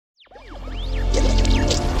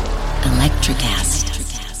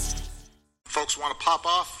Electrocast. Folks want to pop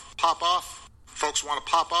off? Pop off? Folks want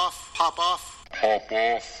to pop off? Pop off? Pop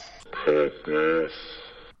off? Pop off?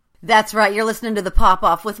 That's right, you're listening to The Pop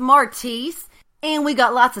Off with Martise, and we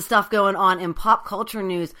got lots of stuff going on in pop culture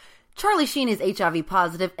news. Charlie Sheen is HIV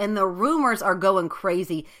positive, and the rumors are going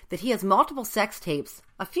crazy that he has multiple sex tapes,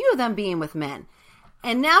 a few of them being with men.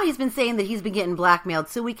 And now he's been saying that he's been getting blackmailed,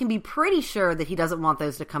 so we can be pretty sure that he doesn't want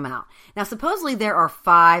those to come out. Now, supposedly there are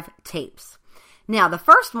 5 tapes. Now, the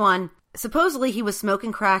first one, supposedly he was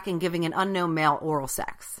smoking crack and giving an unknown male oral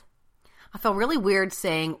sex. I felt really weird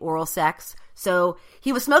saying oral sex, so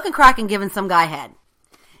he was smoking crack and giving some guy head.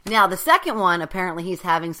 Now, the second one, apparently he's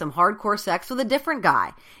having some hardcore sex with a different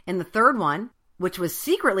guy. And the third one, which was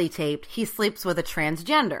secretly taped, he sleeps with a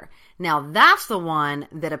transgender. Now, that's the one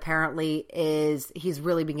that apparently he's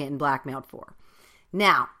really been getting blackmailed for.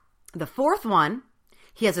 Now, the fourth one,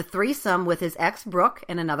 he has a threesome with his ex, Brooke,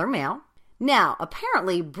 and another male. Now,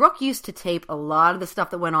 apparently, Brooke used to tape a lot of the stuff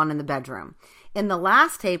that went on in the bedroom. In the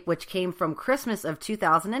last tape, which came from Christmas of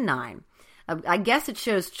 2009, I guess it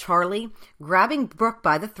shows Charlie grabbing Brooke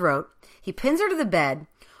by the throat. He pins her to the bed,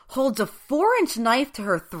 holds a 4-inch knife to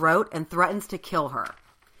her throat, and threatens to kill her.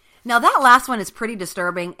 Now, that last one is pretty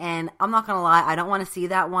disturbing, and I'm not going to lie, I don't want to see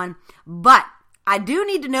that one. But I do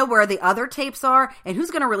need to know where the other tapes are and who's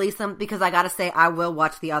going to release them, because I got to say I will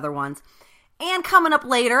watch the other ones. And coming up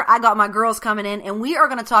later, I got my girls coming in, and we are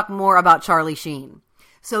going to talk more about Charlie Sheen.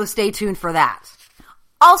 So stay tuned for that.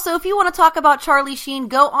 Also, if you want to talk about Charlie Sheen,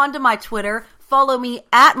 go onto my Twitter. Follow me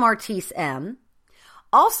at MartiseM.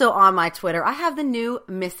 Also on my Twitter, I have the new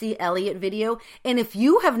Missy Elliott video. And if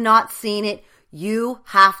you have not seen it, you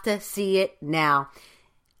have to see it now.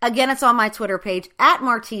 Again, it's on my Twitter page, at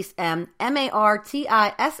MartiseM,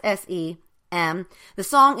 MartissEM. The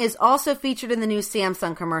song is also featured in the new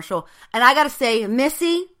Samsung commercial. And I gotta say,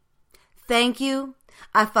 Missy, thank you.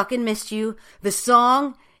 I fucking missed you. The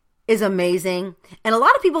song is amazing. And a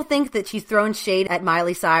lot of people think that she's throwing shade at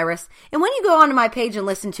Miley Cyrus. And when you go onto my page and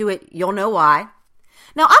listen to it, you'll know why.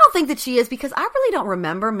 Now, I don't think that she is, because I really don't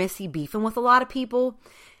remember Missy beefing with a lot of people.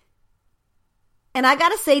 And I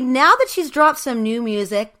gotta say, now that she's dropped some new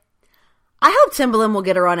music, I hope Timbaland will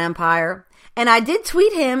get her on Empire. And I did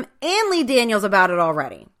tweet him and Lee Daniels about it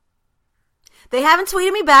already. They haven't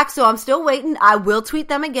tweeted me back, so I'm still waiting. I will tweet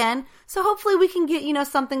them again. So hopefully we can get,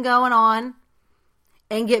 something going on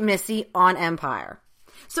and get Missy on Empire.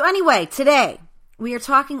 So anyway, today we are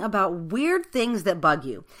talking about weird things that bug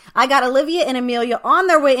you. I got Olivia and Amelia on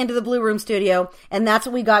their way into the Blue Room studio, and that's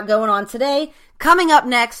what we got going on today. Coming up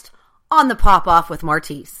next on The Pop Off with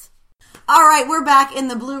Martise. All right, we're back in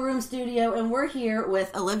the Blue Room studio, and we're here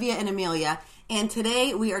with Olivia and Amelia, and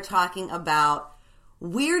today we are talking about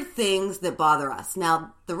weird things that bother us.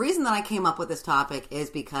 Now, the reason that I came up with this topic is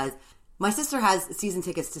because my sister has season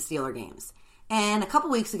tickets to Steeler games. And a couple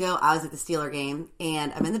weeks ago, I was at the Steeler game,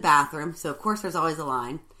 and I'm in the bathroom, so of course there's always a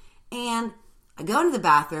line. And I go into the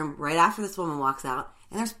bathroom right after this woman walks out,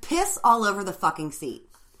 and there's piss all over the fucking seat.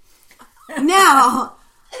 Now,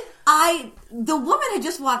 the woman had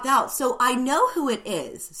just walked out, so I know who it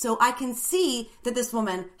is. So I can see that this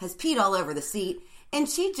woman has peed all over the seat, and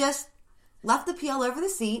she just left the pee all over the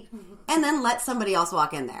seat, and then let somebody else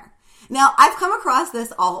walk in there. Now, I've come across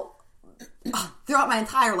this throughout my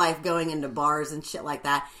entire life, going into bars and shit like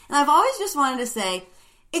that. And I've always just wanted to say,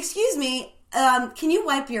 excuse me, can you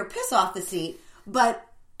wipe your piss off the seat? But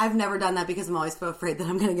I've never done that because I'm always so afraid that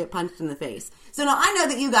I'm going to get punched in the face. So now I know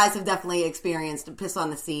that you guys have definitely experienced piss on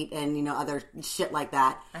the seat and, other shit like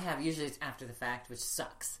that. I have. Usually it's after the fact, which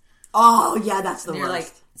sucks. Oh, yeah, that's the worst. You're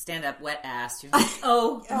like, stand up, wet ass. You're like,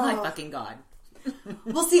 oh my fucking God.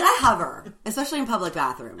 Well, see, I hover, especially in public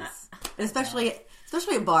bathrooms. Especially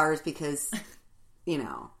at bars because,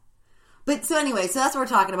 But so anyway, so that's what we're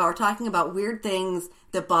talking about. We're talking about weird things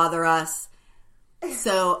that bother us.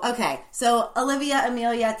 So, okay. So, Olivia,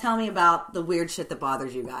 Amelia, tell me about the weird shit that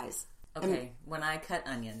bothers you guys. Okay, when I cut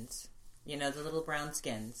onions, the little brown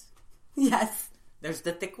skins. Yes. There's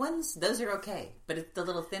the thick ones. Those are okay. But it's the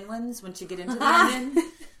little thin ones, once you get into the onion,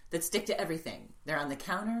 that stick to everything. They're on the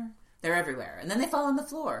counter. They're everywhere. And then they fall on the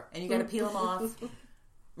floor. And you got to peel them off.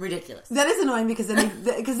 Ridiculous. That is annoying because then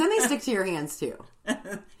they stick to your hands too.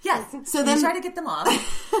 Yes. So then you try to get them off.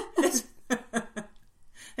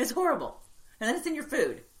 It's horrible. And then it's in your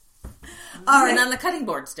food. All right. And on the cutting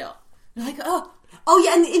board still. You're like, oh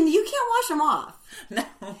yeah, and you can't wash them off. No.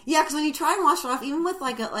 Yeah, because when you try and wash it off, even with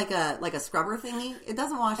like a scrubber thingy, it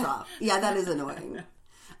doesn't wash off. Yeah, that is annoying.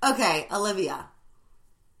 Okay, Olivia.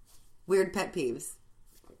 Weird pet peeves.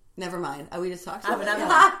 Never mind. We just talked about it.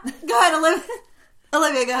 Go ahead, Olivia.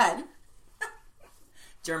 Olivia, go ahead.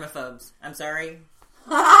 Germaphobes. I'm sorry.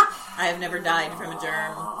 I have never died from a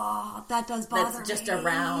germ. Oh, that does bother me. That's just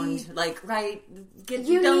around. Like, right?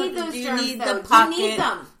 You need those germs, need though. the pocket. You need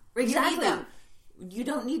them. Exactly. You need them. You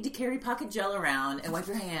don't need to carry pocket gel around and wipe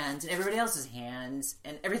your hands and everybody else's hands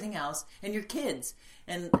and everything else and your kids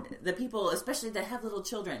and the people, especially that have little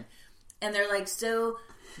children. And they're like so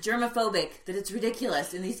germophobic that it's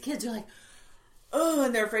ridiculous. And these kids are like, oh,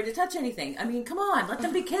 and they're afraid to touch anything. I mean, come on, let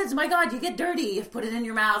them be kids. My God, you get dirty. You put it in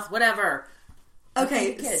your mouth, whatever.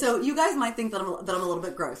 Okay, so you guys might think that I'm a little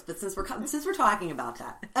bit gross, but since we're talking about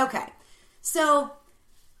that, okay. So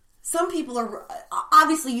some people are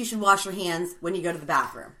obviously you should wash your hands when you go to the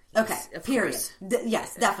bathroom. Okay, yes, period.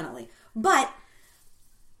 Yes, definitely. But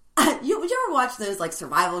you ever watch those like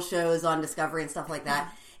survival shows on Discovery and stuff like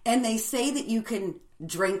that? And they say that you can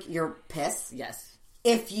drink your piss. Yes.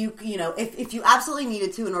 If you absolutely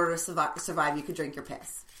needed to in order to survive, you could drink your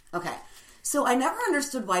piss. Okay. So I never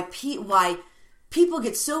understood why people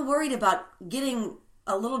get so worried about getting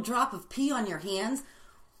a little drop of pee on your hands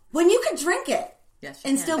when you could drink it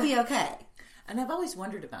and still be okay. And I've always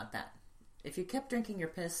wondered about that. If you kept drinking your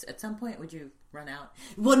piss, at some point would you run out?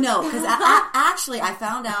 Well, no, because actually I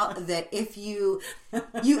found out that if you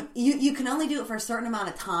can only do it for a certain amount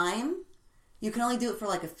of time. You can only do it for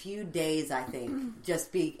like a few days, I think,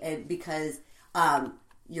 because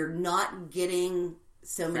you're not getting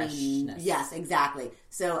so many. Yes, exactly.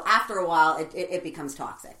 So after a while, it becomes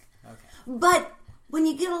toxic. Okay. But when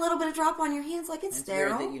you get a little bit of drop on your hands, like it's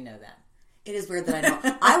sterile. Weird that you know that. It is weird that I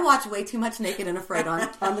know. I watch way too much Naked and Afraid on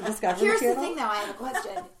the Discovery Here's Channel. the thing, though. I have a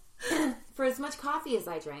question. For as much coffee as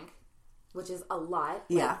I drink, which is a lot,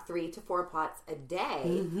 like 3 to 4 pots a day.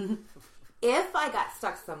 Mm-hmm. If I got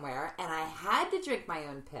stuck somewhere and I had to drink my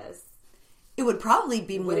own piss, it would probably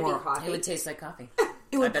be more. Would it be coffee? It would taste like coffee.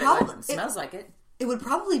 It would probably. It smells like it. It would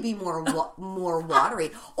probably be more watery.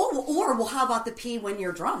 Or well, how about the pee when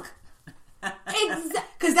you're drunk?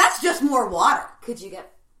 Because that's just more water. Could you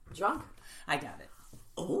get drunk? I doubt it.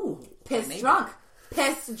 Oh, piss drunk.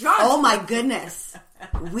 Piss drunk. Oh my goodness.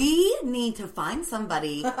 We need to find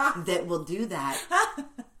somebody that will do that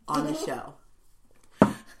on the show.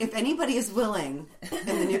 If anybody is willing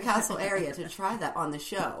in the Newcastle area to try that on the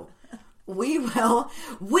show, we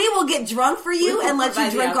will get drunk for you and let you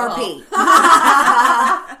drink our pee.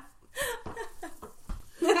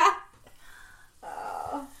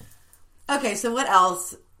 Okay, so what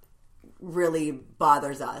else really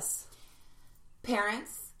bothers us?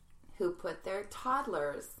 Parents who put their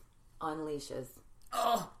toddlers on leashes.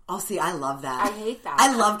 Oh, see, I love that. I hate that.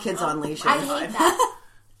 I love kids on leashes. I hate that.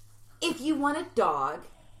 If you want a dog,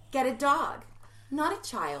 get a dog, not a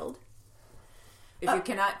child. If you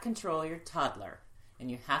cannot control your toddler and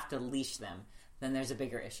you have to leash them, then there's a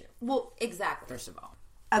bigger issue. Well, exactly. First of all.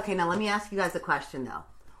 Okay, now let me ask you guys a question, though.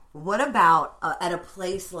 What about at a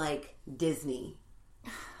place like Disney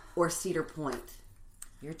or Cedar Point?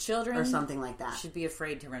 Your children or something like that should be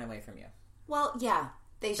afraid to run away from you. Well, yeah,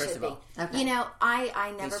 they should be. Okay. You know,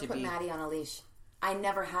 I never put Maddie on a leash. I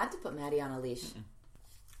never had to put Maddie on a leash.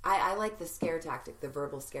 I like the scare tactic, the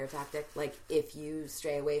verbal scare tactic. Like, if you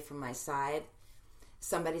stray away from my side,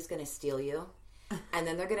 somebody's going to steal you, and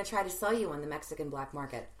then they're going to try to sell you on the Mexican black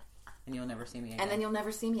market. And you'll never see me again. And then you'll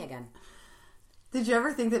never see me again. Did you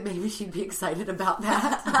ever think that maybe she'd be excited about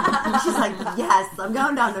that? She's like, yes, I'm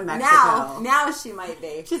going down to Mexico. Now she might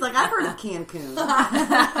be. She's like, I've heard of Cancun.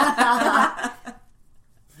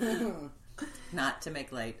 Not to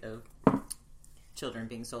make light of children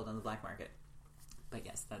being sold on the black market. But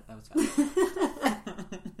yes, that was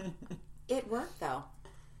fun. It worked, though.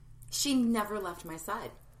 She never left my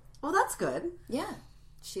side. Well, that's good. Yeah.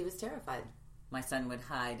 She was terrified. My son would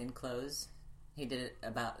hide in clothes. He did it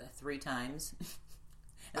about 3 times.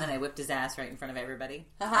 And then I whipped his ass right in front of everybody.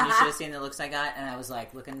 And you should have seen the looks I got. And I was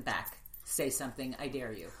like, looking back, say something, I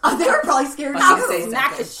dare you. Oh, they were probably scared too. I'll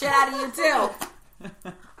smack the shit out of you,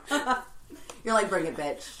 too. You're like, bring it,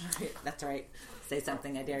 bitch. That's right. Say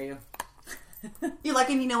something, I dare you. You're like,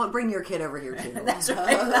 and you know what? Bring your kid over here, too. That's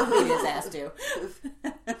right. I'll beat his ass, too.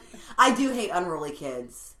 I do hate unruly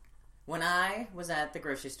kids. When I was at the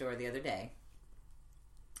grocery store the other day,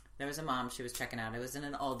 there was a mom, she was checking out. It was in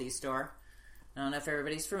an Aldi store. I don't know if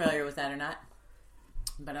everybody's familiar with that or not.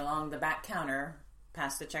 But along the back counter,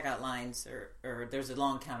 past the checkout lines, or there's a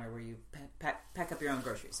long counter where you pack up your own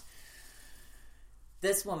groceries.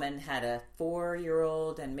 This woman had a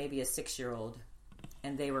 4-year-old and maybe a 6-year-old.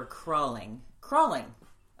 And they were crawling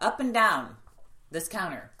up and down this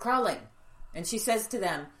counter. Crawling. And she says to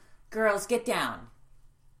them, girls, get down.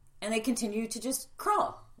 And they continue to just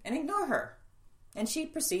crawl and ignore her. And she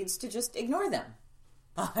proceeds to just ignore them.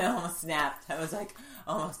 I almost snapped. I was like,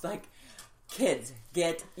 almost like, kids,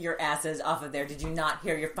 get your asses off of there. Did you not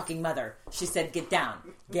hear your fucking mother? She said, get down.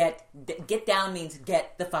 Get down means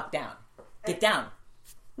get the fuck down. Get down.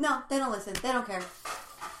 No, they don't listen. They don't care.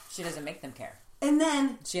 She doesn't make them care. And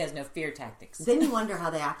then... She has no fear tactics. Then you wonder how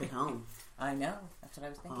they act at home. I know. That's what I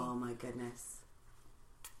was thinking. Oh, my goodness.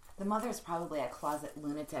 The mother's probably a closet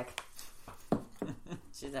lunatic.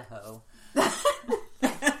 She's a hoe.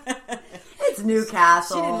 It's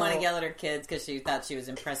Newcastle. She didn't want to yell at her kids because she thought she was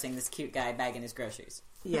impressing this cute guy bagging his groceries.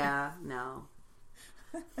 Yeah, no.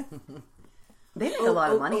 They make a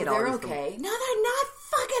lot of money at all. They're okay. No, they're not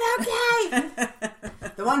fucking okay.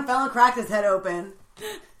 The one fella cracked his head open.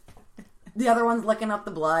 The other one's licking up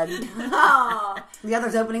the blood. The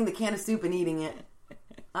other's opening the can of soup and eating it.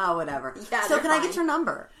 Oh, whatever. Yeah, so can fine. I get your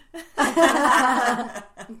number?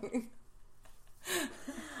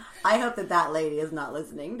 I hope that lady is not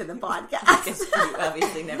listening to the podcast. Because you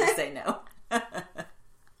obviously never say no.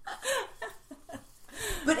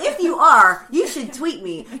 But if you are, you should tweet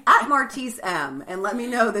me at Martise M and let me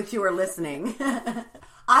know that you are listening.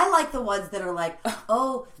 I like the ones that are like,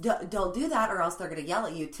 oh, don't do that or else they're going to yell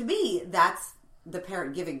at you. To me, that's the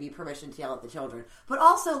parent giving me permission to yell at the children. But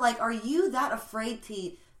also, like, are you that afraid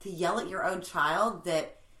to yell at your own child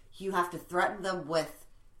that you have to threaten them with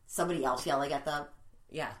somebody else yelling at them?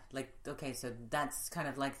 Yeah, like, okay, so that's kind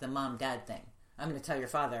of like the mom-dad thing. I'm going to tell your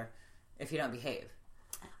father if you don't behave.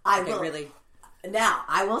 I Okay, will. really? Now,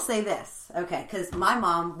 I will say this, okay, because my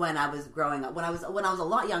mom, when I was growing up, when I was a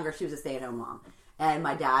lot younger, she was a stay-at-home mom, and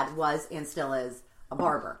my dad was and still is a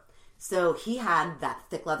barber. So he had that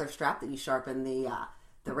thick leather strap that you sharpen the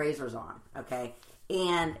razors on, okay,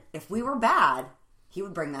 and if we were bad, he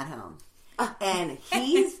would bring that home, and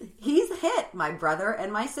he's hit my brother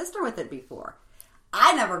and my sister with it before.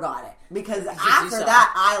 I never got it because after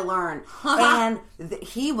that I learned, and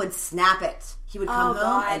he would snap it. He would come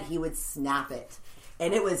home and he would snap it,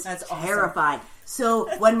 and it was terrifying. Awesome.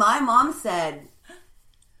 So when my mom said,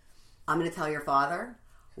 "I'm going to tell your father,"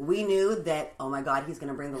 we knew that, oh my God, he's going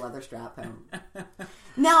to bring the leather strap home.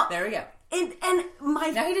 Now there we go. And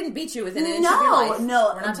now he didn't beat you within an inch of your life.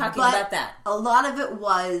 No, we're not talking about that. A lot of it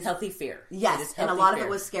was healthy fear. Yes, and a lot of it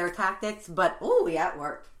was scare tactics. But yeah, it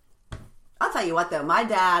worked. I'll tell you what, though, my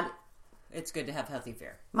dad. It's good to have healthy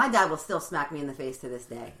fear. My dad will still smack me in the face to this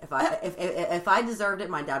day. If I deserved it,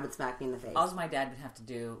 my dad would smack me in the face. All my dad would have to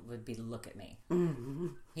do would be look at me. Mm-hmm.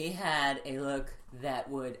 He had a look that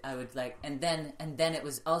I would like, and then it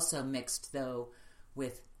was also mixed though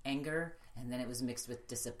with anger, and then it was mixed with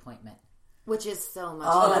disappointment, which is so much.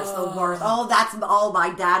 Oh, that's the worst. Oh,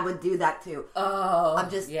 my dad would do that too. Oh,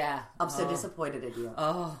 I'm so disappointed in you.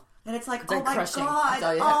 Oh. And it's like, it's oh like my crushing. God,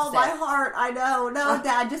 oh my heart, I know. No,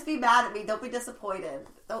 Dad, just be mad at me. Don't be disappointed.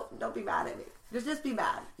 Don't be mad at me. Just be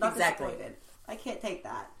mad. Not disappointed. I can't take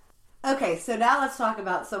that. Okay, so now let's talk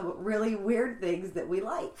about some really weird things that we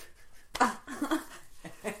like.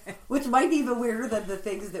 Which might be even weirder than the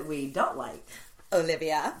things that we don't like.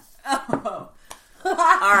 Olivia. Oh. All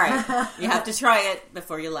right. You have to try it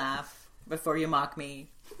before you laugh, before you mock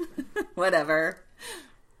me. Whatever.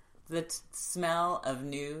 The smell of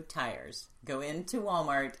new tires. Go into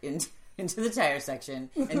Walmart, into the tire section,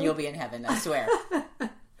 and you'll be in heaven, I swear.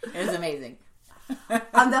 It was amazing.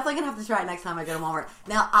 I'm definitely going to have to try it next time I go to Walmart.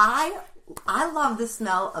 Now, I love the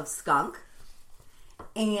smell of skunk,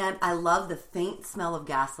 and I love the faint smell of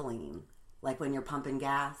gasoline. Like when you're pumping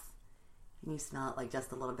gas, and you smell it like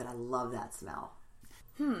just a little bit. I love that smell.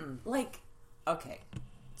 Like, okay.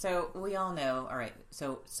 So, we all know, all right,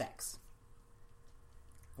 so sex.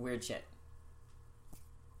 Weird shit.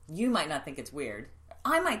 You might not think it's weird.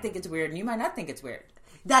 I might think it's weird, and you might not think it's weird.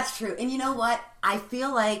 That's true. And you know what? I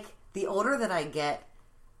feel like the older that I get,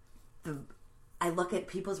 I look at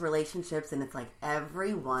people's relationships, and it's like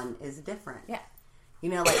everyone is different. Yeah. You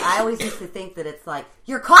know, like I always used to think that it's like,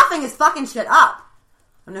 your coughing is fucking shit up.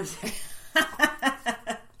 I'm not saying.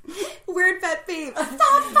 Weird pet peeve.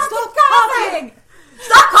 Stop coughing!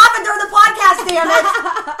 Stop coughing during the podcast, damn it!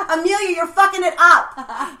 Amelia, you're fucking it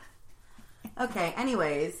up. Okay,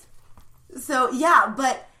 anyways. So, yeah,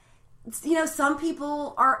 but, you know, some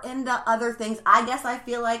people are into other things. I guess I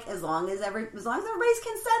feel like as long as everybody's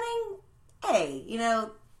consenting, hey, you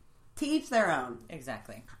know, to each their own.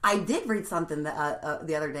 Exactly. I did read something the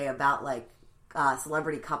other day about, like,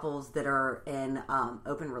 celebrity couples that are in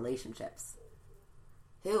open relationships.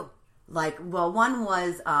 Who? Like, well, one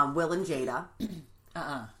was Will and Jada.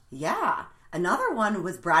 Yeah. Another one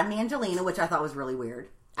was Brad and Angelina, which I thought was really weird.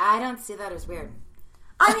 I don't see that as weird.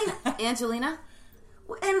 I mean, Angelina?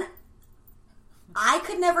 And I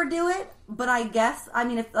could never do it, but I guess, I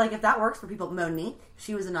mean, if that works for people, Monique,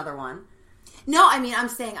 she was another one. No, I mean, I'm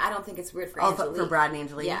saying I don't think it's weird for Angelique. For Brad and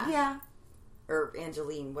Angeline. Yeah. Or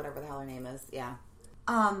Angeline, whatever the hell her name is. Yeah.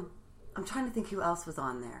 I'm trying to think who else was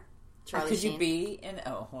on there. Charlie Could Sheen. You be in...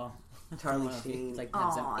 Oh, well... Charlie Sheen. Like,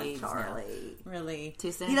 have some AIDS Charlie. Now. Really?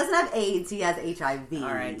 Too soon? He doesn't have AIDS. He has HIV.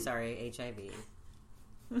 All right. Sorry. HIV.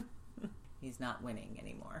 He's not winning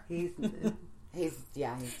anymore. He's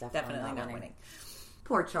definitely not winning.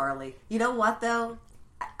 Poor Charlie. You know what, though?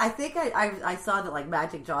 I think I saw that, like,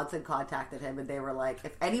 Magic Johnson contacted him, and they were like,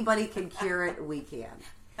 if anybody can cure it, we can.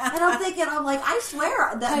 And I'm thinking, I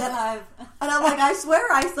swear that and I'm like, I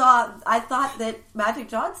swear I thought that Magic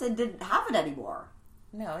Johnson didn't have it anymore.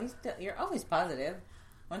 No, you're always positive.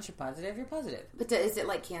 Once you're positive, you're positive. But is it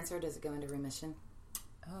like cancer? Does it go into remission?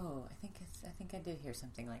 Oh, I think I did hear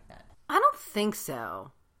something like that. I don't think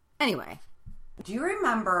so. Anyway, do you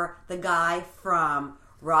remember the guy from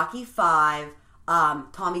Rocky V,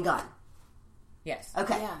 Tommy Gunn? Yes.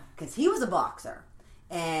 Okay. Yeah. Because he was a boxer,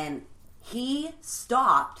 and he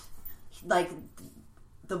stopped, like,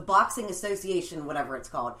 the Boxing Association, whatever it's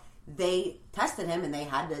called. They tested him, and he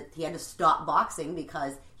had to stop boxing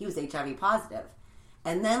because he was HIV positive.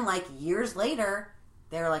 And then, like, years later,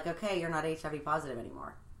 they were like, okay, you're not HIV positive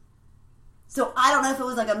anymore. So I don't know if it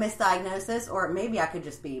was like a misdiagnosis, or maybe I could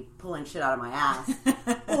just be pulling shit out of my ass,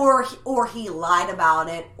 or he lied about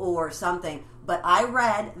it or something. But I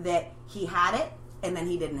read that he had it and then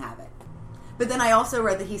he didn't have it. But then I also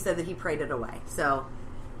read that he said that he prayed it away. So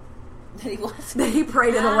that he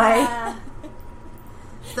prayed it away.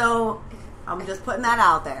 So I'm just putting that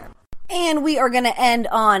out there. And we are going to end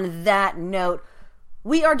on that note.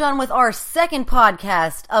 We are done with our second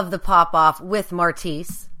podcast of the Pop Off with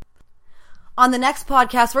Martise. On the next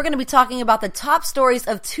podcast, we're going to be talking about the top stories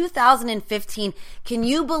of 2015. Can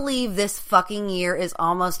you believe this fucking year is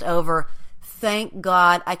almost over? Thank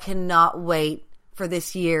God. I cannot wait for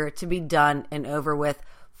this year to be done and over with.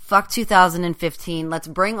 Fuck 2015. Let's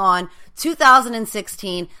bring on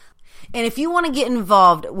 2016. And if you want to get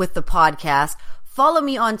involved with the podcast, follow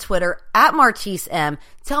me on Twitter at MartiseM.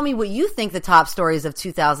 Tell me what you think the top stories of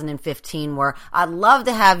 2015 were. I'd love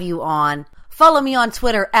to have you on. Follow me on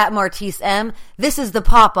Twitter at MartiseM. This is the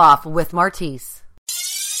Pop Off with Martise.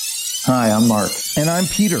 Hi, I'm Mark. And I'm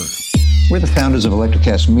Peter. We're the founders of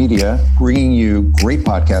Electrocast Media, bringing you great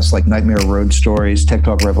podcasts like Nightmare Road Stories, Tech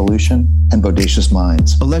Talk Revolution, and Bodacious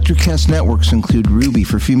Minds. Electrocast networks include Ruby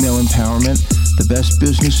for female empowerment, the Best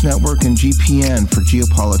Business Network, and GPN for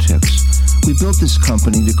geopolitics. We built this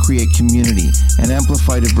company to create community and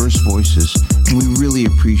amplify diverse voices, and we really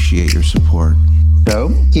appreciate your support.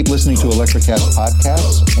 So, keep listening to Electrocast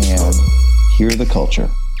podcasts and hear the culture.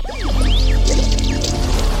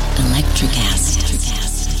 Electrocast.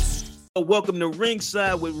 Welcome to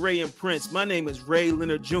Ringside with Ray and Prince. My name is Ray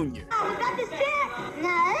Leonard Jr. Oh, is that the set?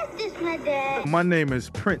 No, that's just my dad. My name is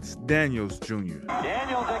Prince Daniels Jr.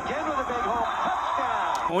 Daniels again with a big home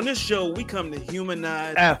touchdown. On this show, we come to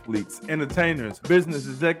humanize athletes, entertainers, business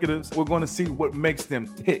executives. We're going to see what makes them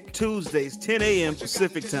tick. Tuesdays, 10 a.m.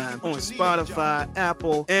 Pacific time on Spotify,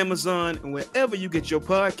 Apple, Amazon, and wherever you get your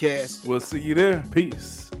podcasts. We'll see you there.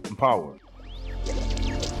 Peace and power.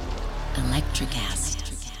 Electrocast.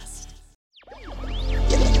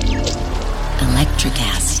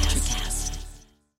 Electrocast.